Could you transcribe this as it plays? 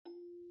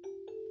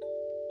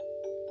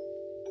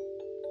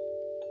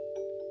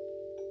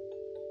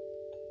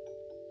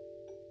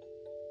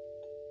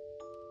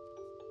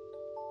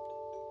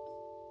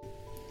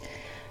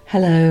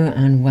Hello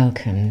and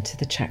welcome to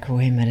the Chakra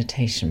Way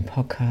Meditation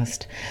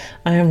Podcast.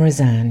 I am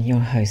Roseanne,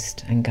 your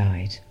host and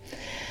guide.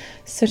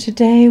 So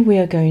today we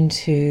are going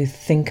to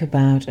think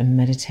about and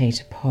meditate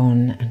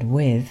upon and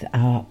with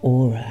our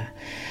aura.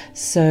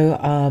 So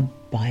our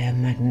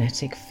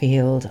biomagnetic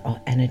field, our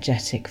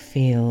energetic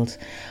field,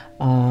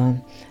 our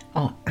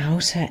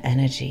outer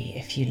energy,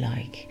 if you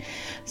like.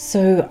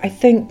 So I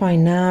think by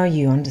now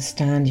you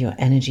understand your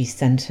energy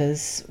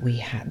centers.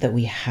 That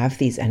we have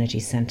these energy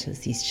centers,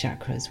 these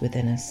chakras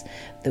within us,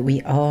 that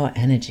we are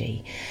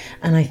energy.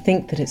 And I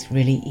think that it's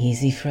really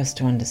easy for us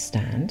to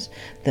understand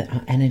that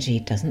our energy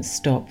doesn't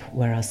stop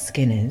where our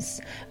skin is,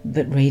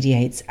 but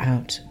radiates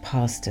out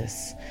past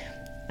us.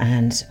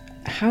 And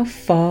how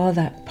far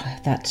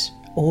that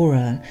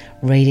aura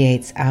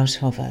radiates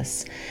out of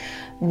us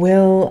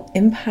will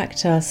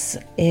impact us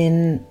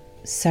in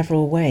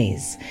several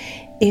ways.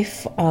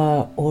 If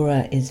our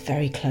aura is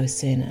very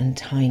close in and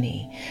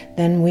tiny,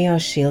 then we are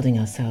shielding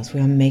ourselves. We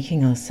are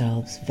making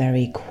ourselves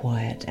very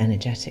quiet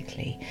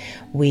energetically.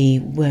 We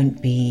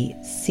won't be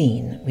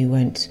seen. We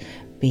won't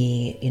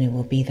be,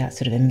 we'll be that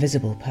sort of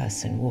invisible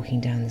person walking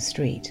down the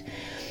street.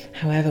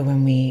 However,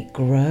 when we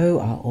grow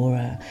our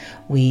aura,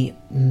 we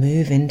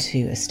move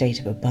into a state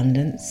of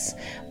abundance,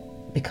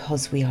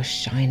 because we are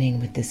shining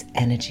with this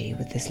energy,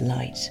 with this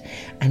light.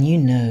 And you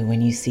know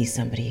when you see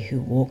somebody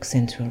who walks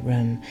into a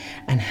room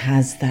and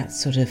has that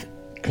sort of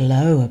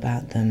glow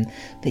about them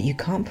that you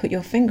can't put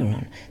your finger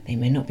on. They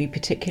may not be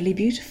particularly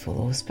beautiful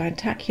or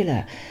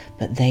spectacular,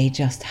 but they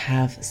just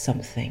have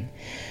something.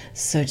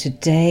 So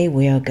today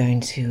we are going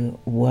to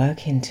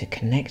work into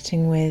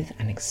connecting with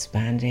and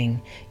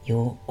expanding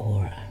your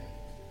aura.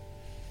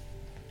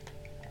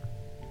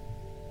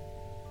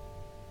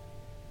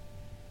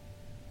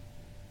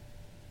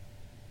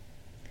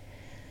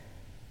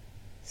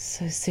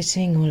 So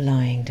sitting or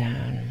lying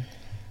down,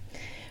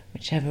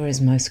 whichever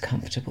is most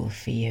comfortable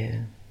for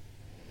you.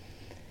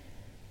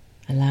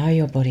 Allow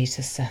your body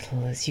to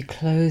settle as you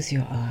close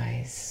your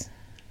eyes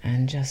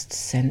and just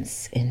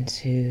sense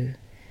into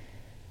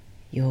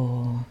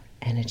your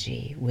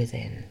energy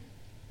within.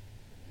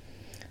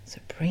 So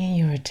bringing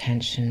your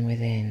attention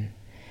within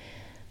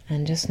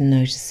and just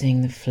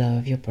noticing the flow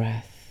of your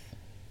breath,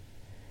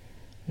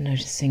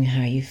 noticing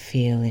how you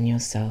feel in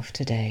yourself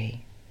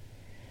today.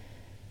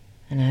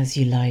 And as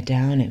you lie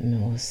down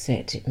or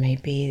sit, it may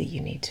be that you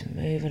need to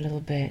move a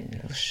little bit, a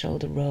little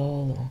shoulder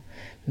roll or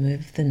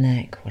move the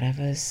neck,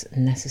 whatever's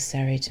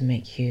necessary to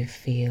make you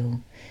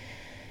feel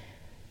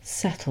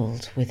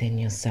settled within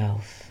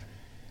yourself.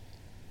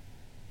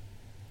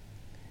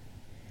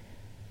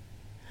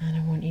 And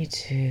I want you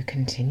to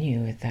continue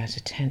with that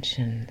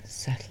attention,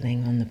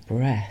 settling on the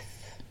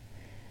breath.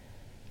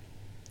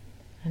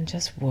 And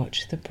just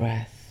watch the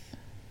breath.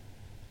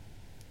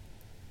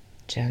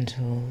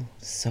 Gentle,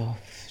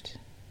 soft,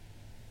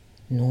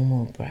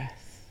 normal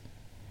breath.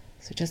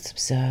 So just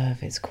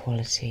observe its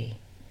quality,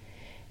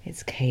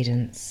 its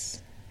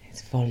cadence,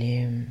 its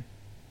volume.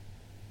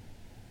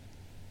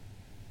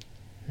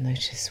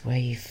 Notice where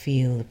you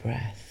feel the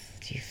breath.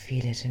 Do you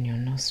feel it in your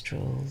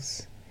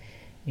nostrils,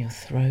 in your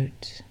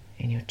throat,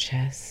 in your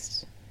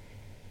chest,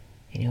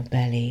 in your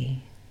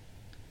belly?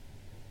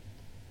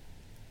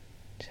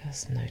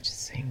 Just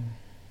noticing.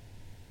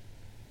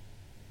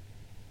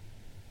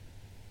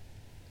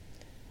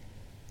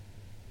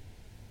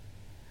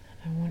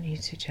 I want you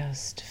to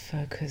just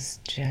focus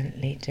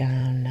gently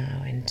down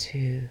now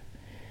into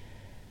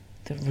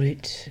the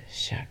root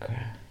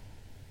chakra.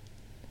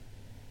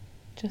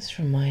 Just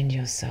remind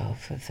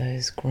yourself of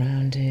those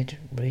grounded,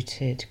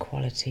 rooted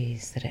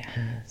qualities that it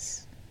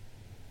has.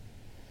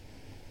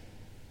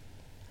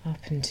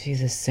 Up into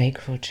the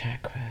sacral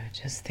chakra,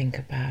 just think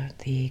about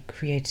the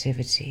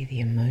creativity, the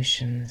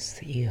emotions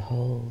that you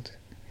hold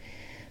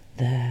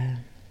there.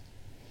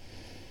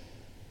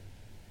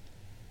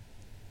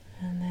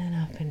 And then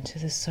up into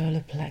the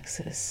solar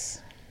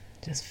plexus,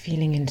 just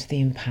feeling into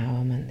the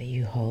empowerment that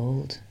you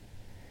hold,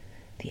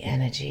 the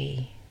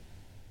energy.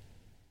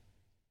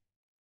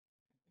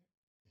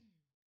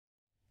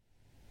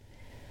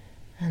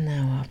 And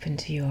now up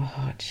into your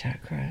heart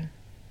chakra,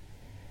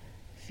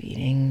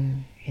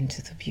 feeling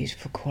into the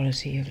beautiful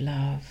quality of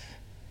love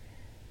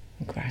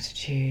and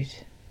gratitude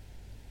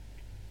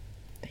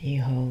that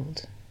you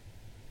hold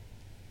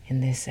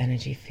in this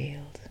energy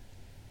field.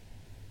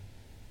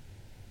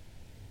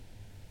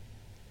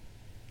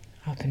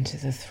 Up into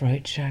the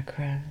throat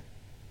chakra,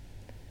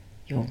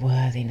 your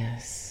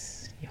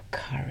worthiness, your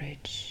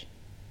courage,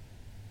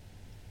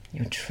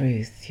 your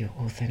truth, your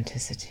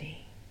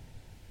authenticity.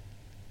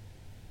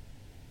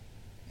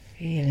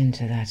 Feel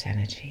into that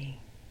energy.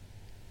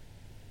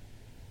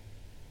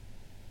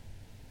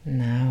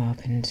 Now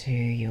up into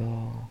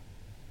your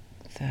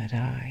third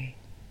eye,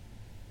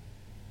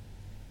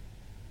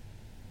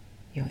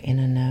 your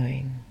inner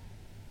knowing,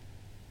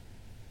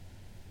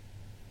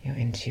 your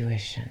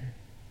intuition.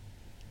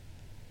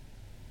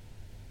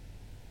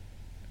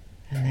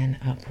 And then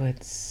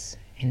upwards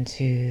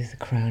into the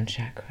crown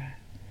chakra.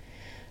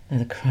 Now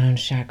the crown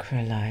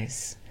chakra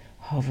lies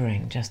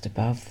hovering just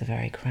above the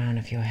very crown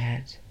of your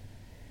head.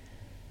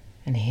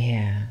 And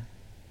here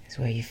is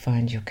where you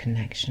find your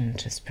connection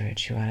to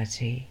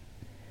spirituality,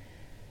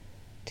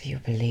 to your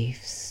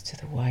beliefs, to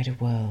the wider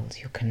world,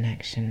 your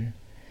connection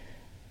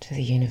to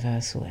the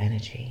universal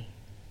energy.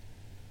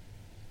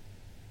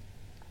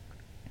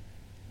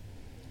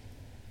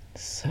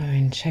 So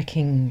in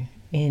checking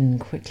in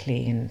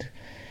quickly and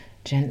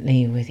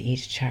gently with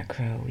each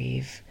chakra,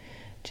 we've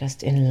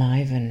just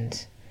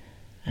enlivened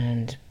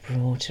and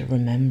brought a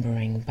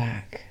remembering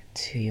back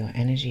to your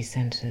energy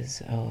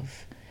centers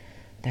of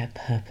their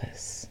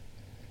purpose,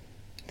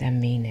 their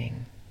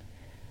meaning.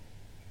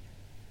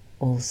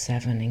 All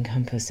 7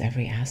 encompass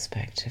every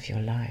aspect of your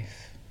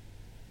life,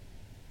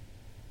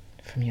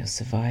 from your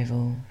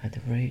survival at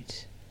the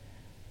root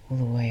all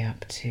the way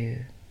up to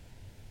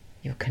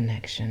your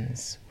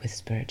connections with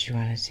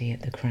spirituality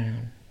at the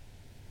crown.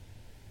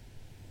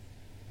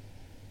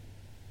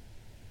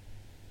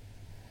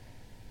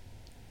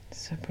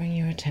 So bring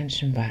your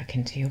attention back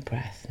into your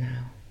breath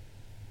now.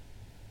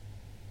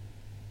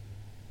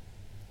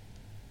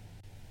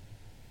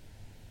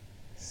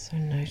 So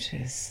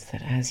notice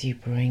that as you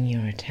bring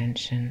your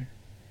attention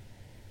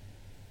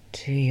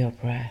to your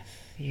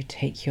breath, you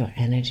take your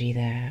energy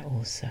there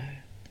also.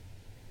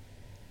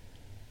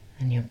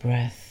 And your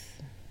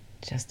breath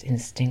just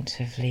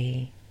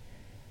instinctively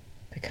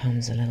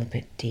becomes a little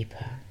bit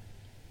deeper.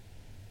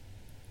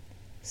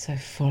 So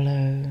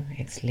follow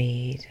its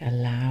lead,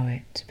 allow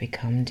it to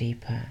become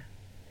deeper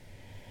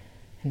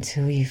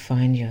until you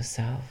find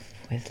yourself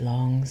with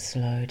long,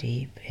 slow,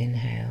 deep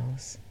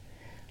inhales,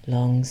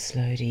 long,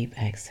 slow, deep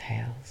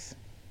exhales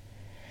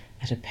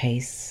at a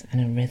pace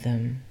and a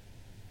rhythm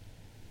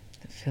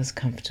that feels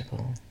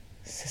comfortable,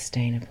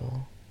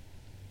 sustainable.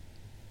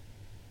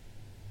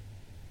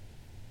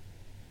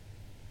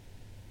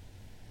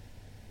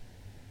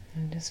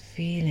 And just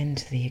feel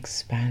into the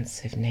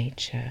expansive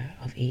nature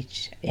of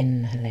each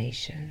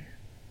inhalation.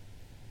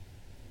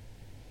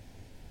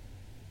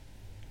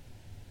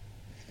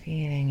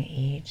 Feeling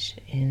each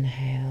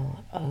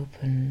inhale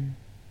open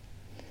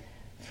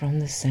from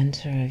the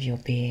center of your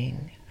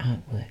being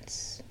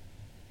outwards.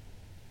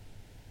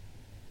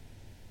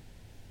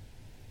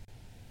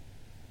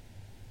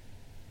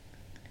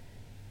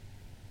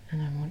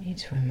 And I want you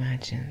to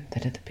imagine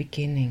that at the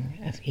beginning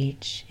of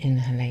each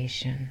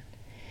inhalation,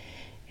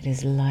 it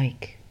is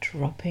like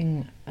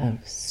dropping a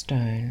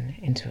stone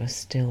into a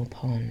still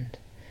pond,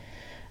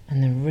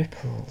 and the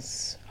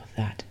ripples of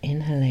that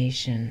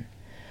inhalation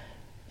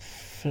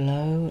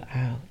flow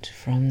out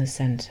from the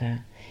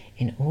center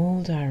in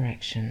all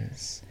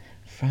directions,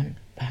 front,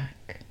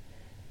 back,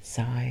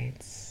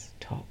 sides,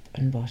 top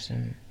and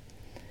bottom,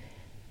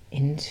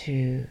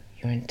 into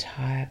your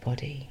entire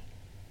body.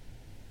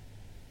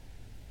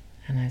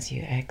 And as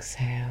you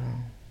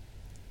exhale,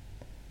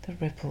 the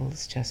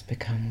ripples just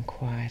become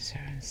quieter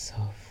and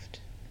soft.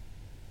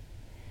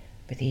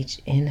 With each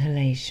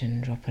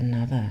inhalation, drop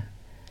another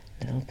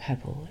little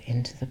pebble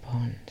into the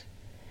pond.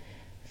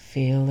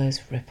 Feel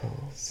those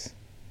ripples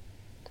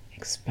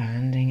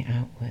expanding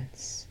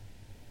outwards.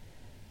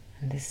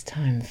 And this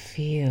time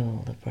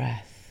feel the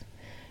breath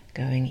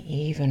going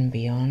even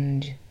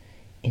beyond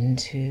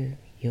into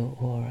your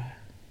aura.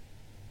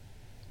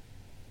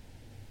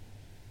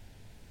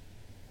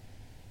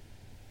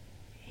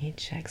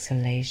 Each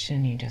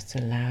exhalation, you just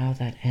allow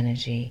that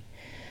energy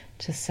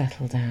to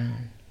settle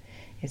down.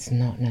 It's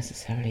not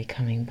necessarily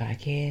coming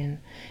back in,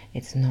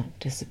 it's not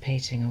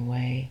dissipating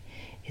away,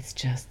 it's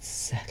just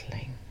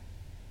settling.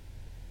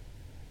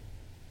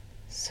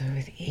 So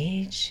with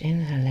each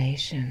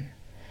inhalation,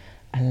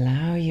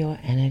 allow your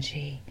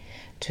energy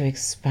to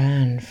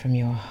expand from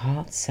your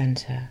heart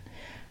center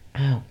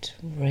out,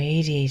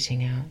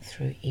 radiating out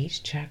through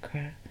each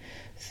chakra,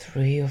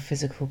 through your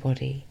physical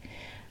body,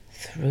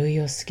 through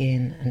your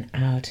skin and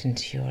out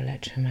into your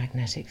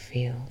electromagnetic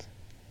field.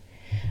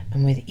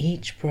 And with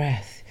each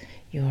breath,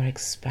 you are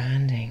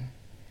expanding,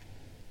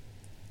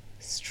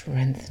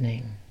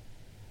 strengthening,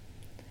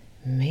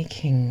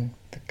 making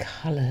the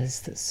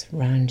colors that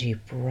surround you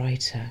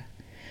brighter,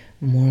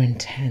 more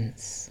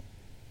intense.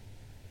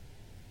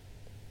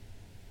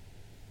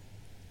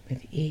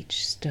 With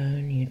each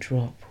stone you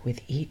drop,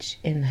 with each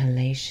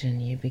inhalation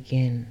you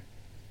begin,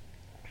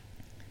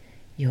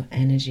 your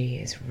energy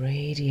is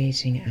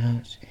radiating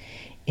out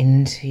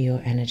into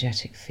your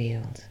energetic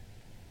field,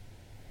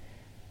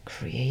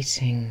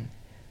 creating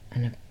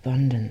an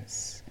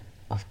abundance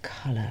of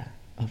color,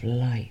 of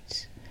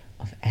light,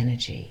 of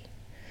energy,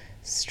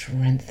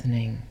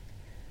 strengthening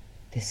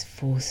this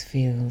force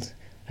field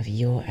of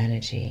your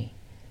energy,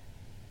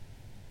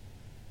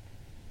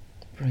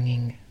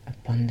 bringing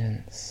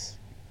abundance,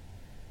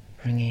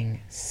 bringing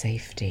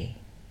safety,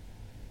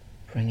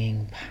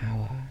 bringing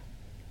power,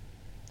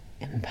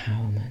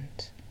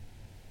 empowerment,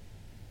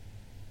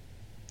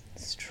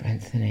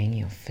 strengthening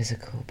your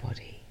physical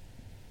body,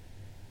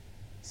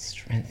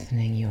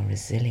 strengthening your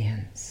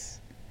resilience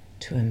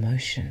to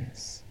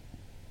emotions,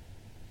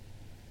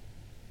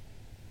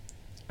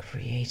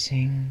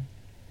 creating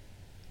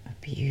a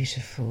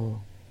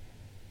beautiful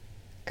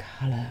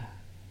color,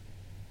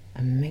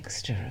 a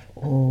mixture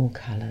of all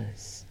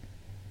colors,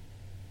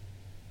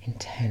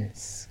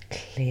 intense,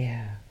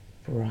 clear,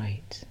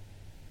 bright.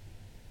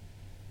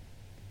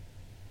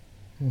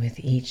 With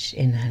each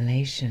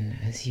inhalation,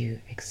 as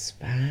you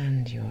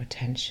expand your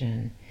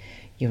attention,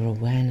 your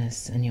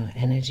awareness and your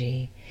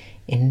energy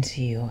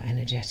into your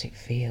energetic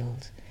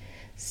field,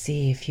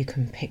 see if you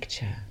can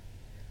picture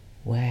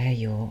where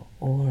your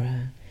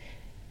aura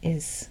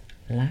is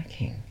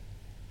lacking,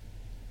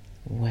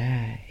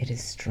 where it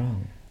is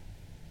strong.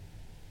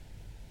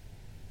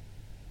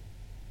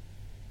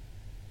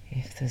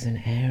 If there's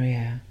an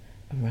area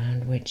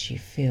around which you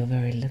feel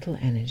very little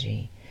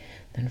energy,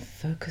 then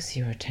focus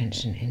your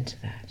attention into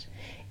that.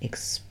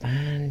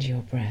 Expand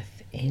your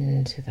breath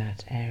into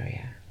that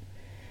area.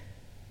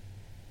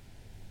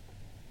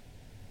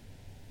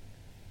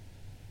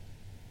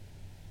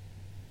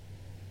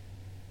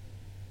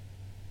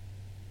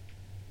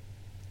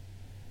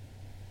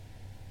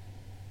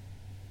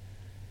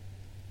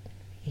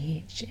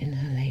 Each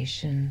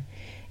inhalation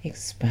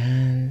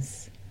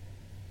expands.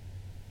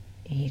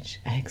 Each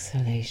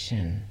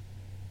exhalation,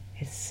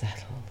 it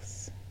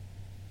settles.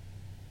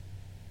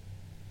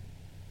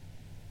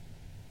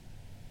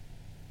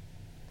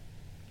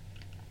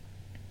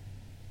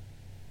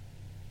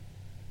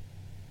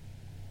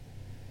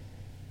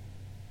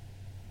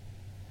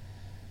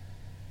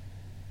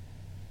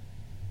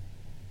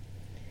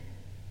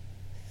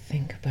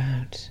 Think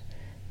about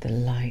the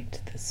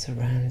light that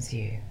surrounds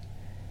you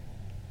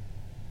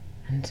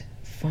and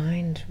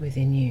find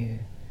within you,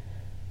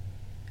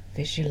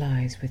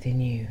 visualize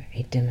within you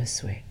a dimmer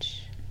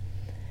switch,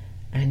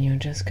 and you're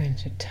just going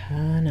to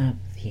turn up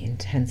the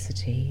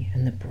intensity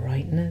and the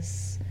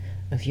brightness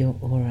of your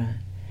aura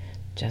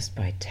just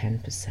by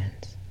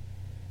 10%,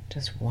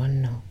 just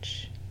one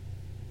notch.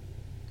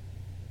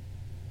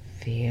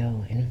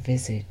 Feel,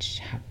 envisage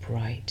how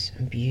bright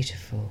and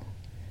beautiful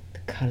the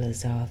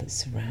colours are that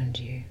surround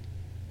you.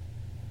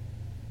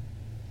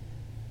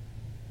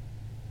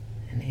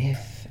 And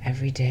if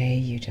every day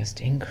you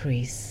just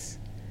increase,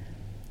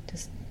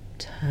 just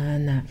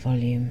turn that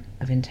volume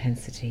of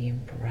intensity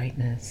and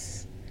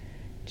brightness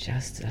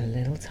just a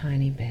little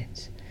tiny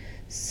bit,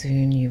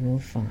 soon you will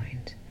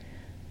find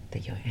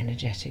that your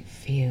energetic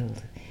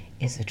field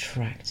is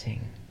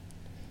attracting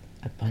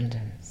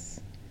abundance,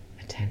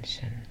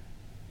 attention,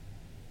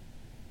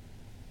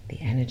 the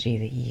energy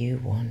that you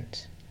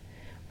want.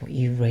 What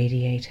you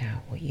radiate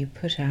out, what you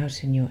put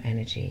out in your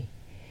energy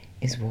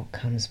is what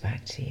comes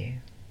back to you.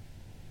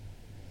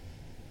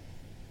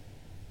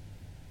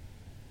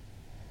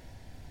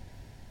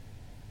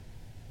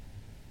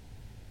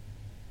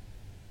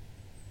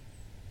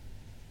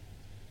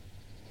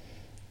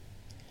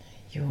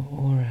 Your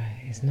aura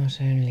is not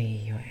only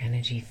your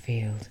energy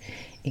field,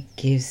 it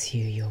gives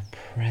you your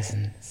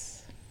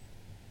presence.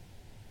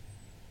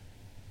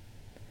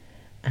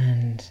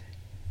 And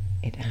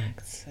it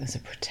acts as a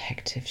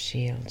protective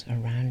shield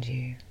around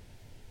you.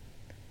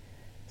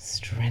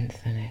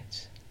 Strengthen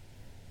it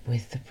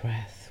with the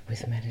breath,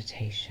 with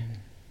meditation.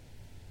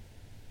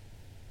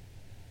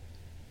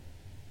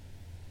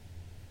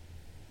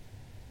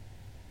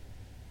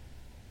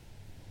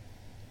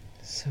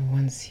 So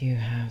once you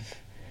have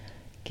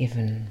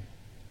given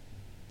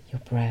your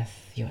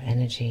breath, your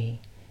energy,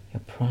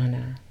 your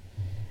prana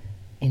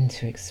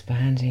into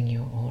expanding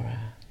your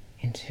aura,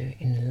 into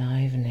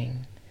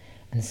enlivening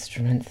and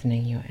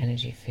strengthening your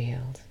energy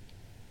field,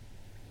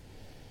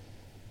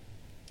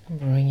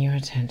 bring your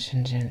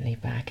attention gently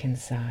back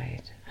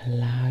inside.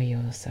 Allow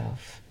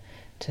yourself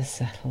to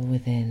settle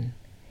within,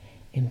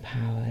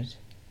 empowered,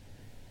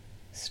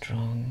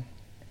 strong,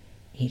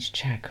 each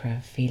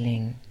chakra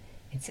feeling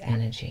its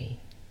energy.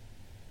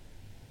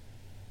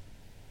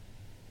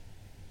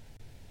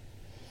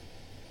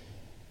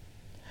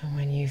 And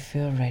when you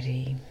feel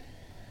ready,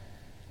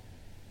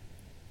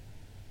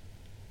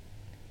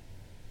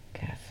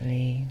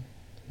 carefully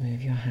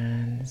move your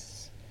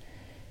hands,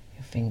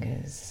 your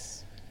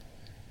fingers,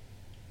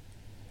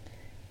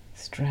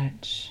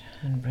 stretch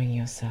and bring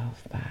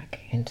yourself back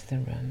into the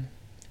room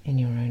in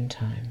your own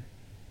time.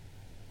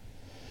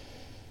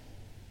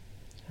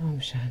 Om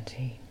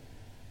Shanti.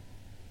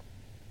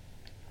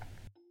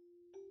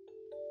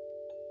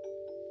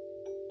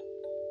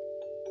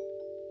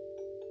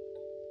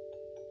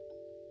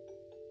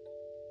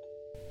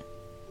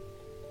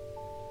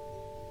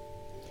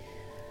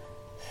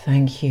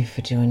 Thank you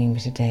for joining me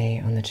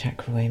today on the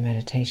Chakra Way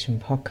Meditation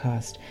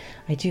podcast.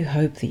 I do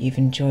hope that you've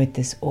enjoyed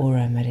this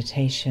aura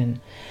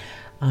meditation.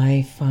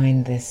 I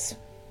find this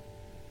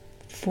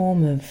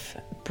form of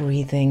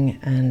breathing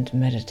and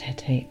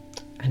meditation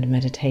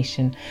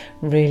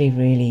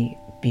really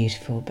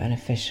beautiful,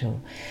 beneficial.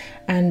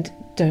 And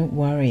don't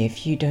worry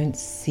if you don't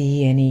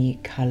see any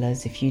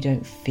colours, if you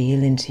don't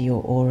feel into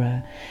your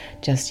aura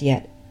just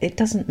yet. It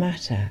doesn't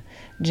matter.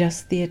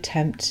 Just the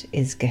attempt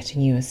is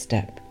getting you a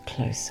step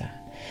closer.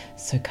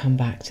 So come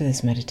back to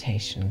this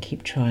meditation,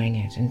 keep trying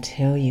it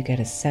until you get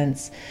a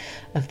sense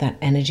of that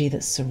energy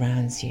that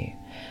surrounds you.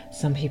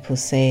 Some people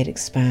say it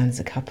expands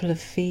a couple of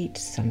feet,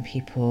 some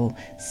people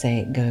say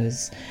it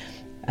goes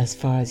as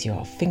far as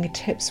your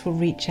fingertips will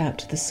reach out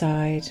to the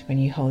side when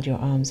you hold your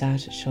arms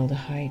out at shoulder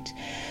height.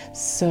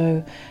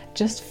 So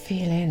just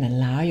feel in,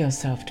 allow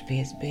yourself to be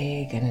as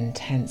big and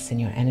intense in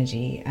your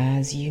energy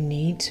as you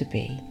need to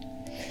be.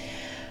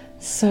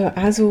 So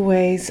as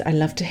always, I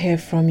love to hear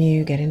from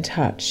you. Get in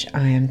touch.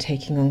 I am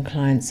taking on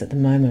clients at the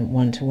moment,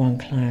 one-to-one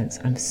clients.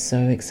 I'm so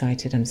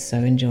excited. I'm so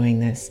enjoying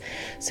this.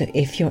 So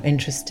if you're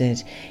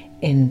interested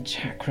in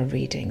chakra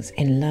readings,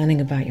 in learning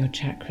about your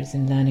chakras,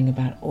 in learning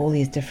about all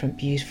these different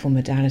beautiful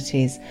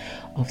modalities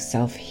of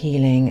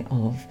self-healing,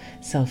 of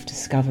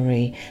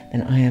self-discovery,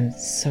 then I am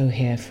so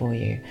here for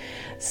you.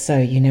 So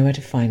you know where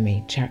to find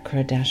me,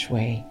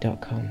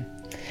 chakra-way.com.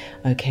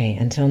 Okay,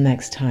 until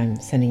next time,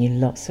 sending you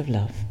lots of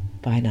love.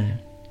 Bye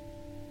now.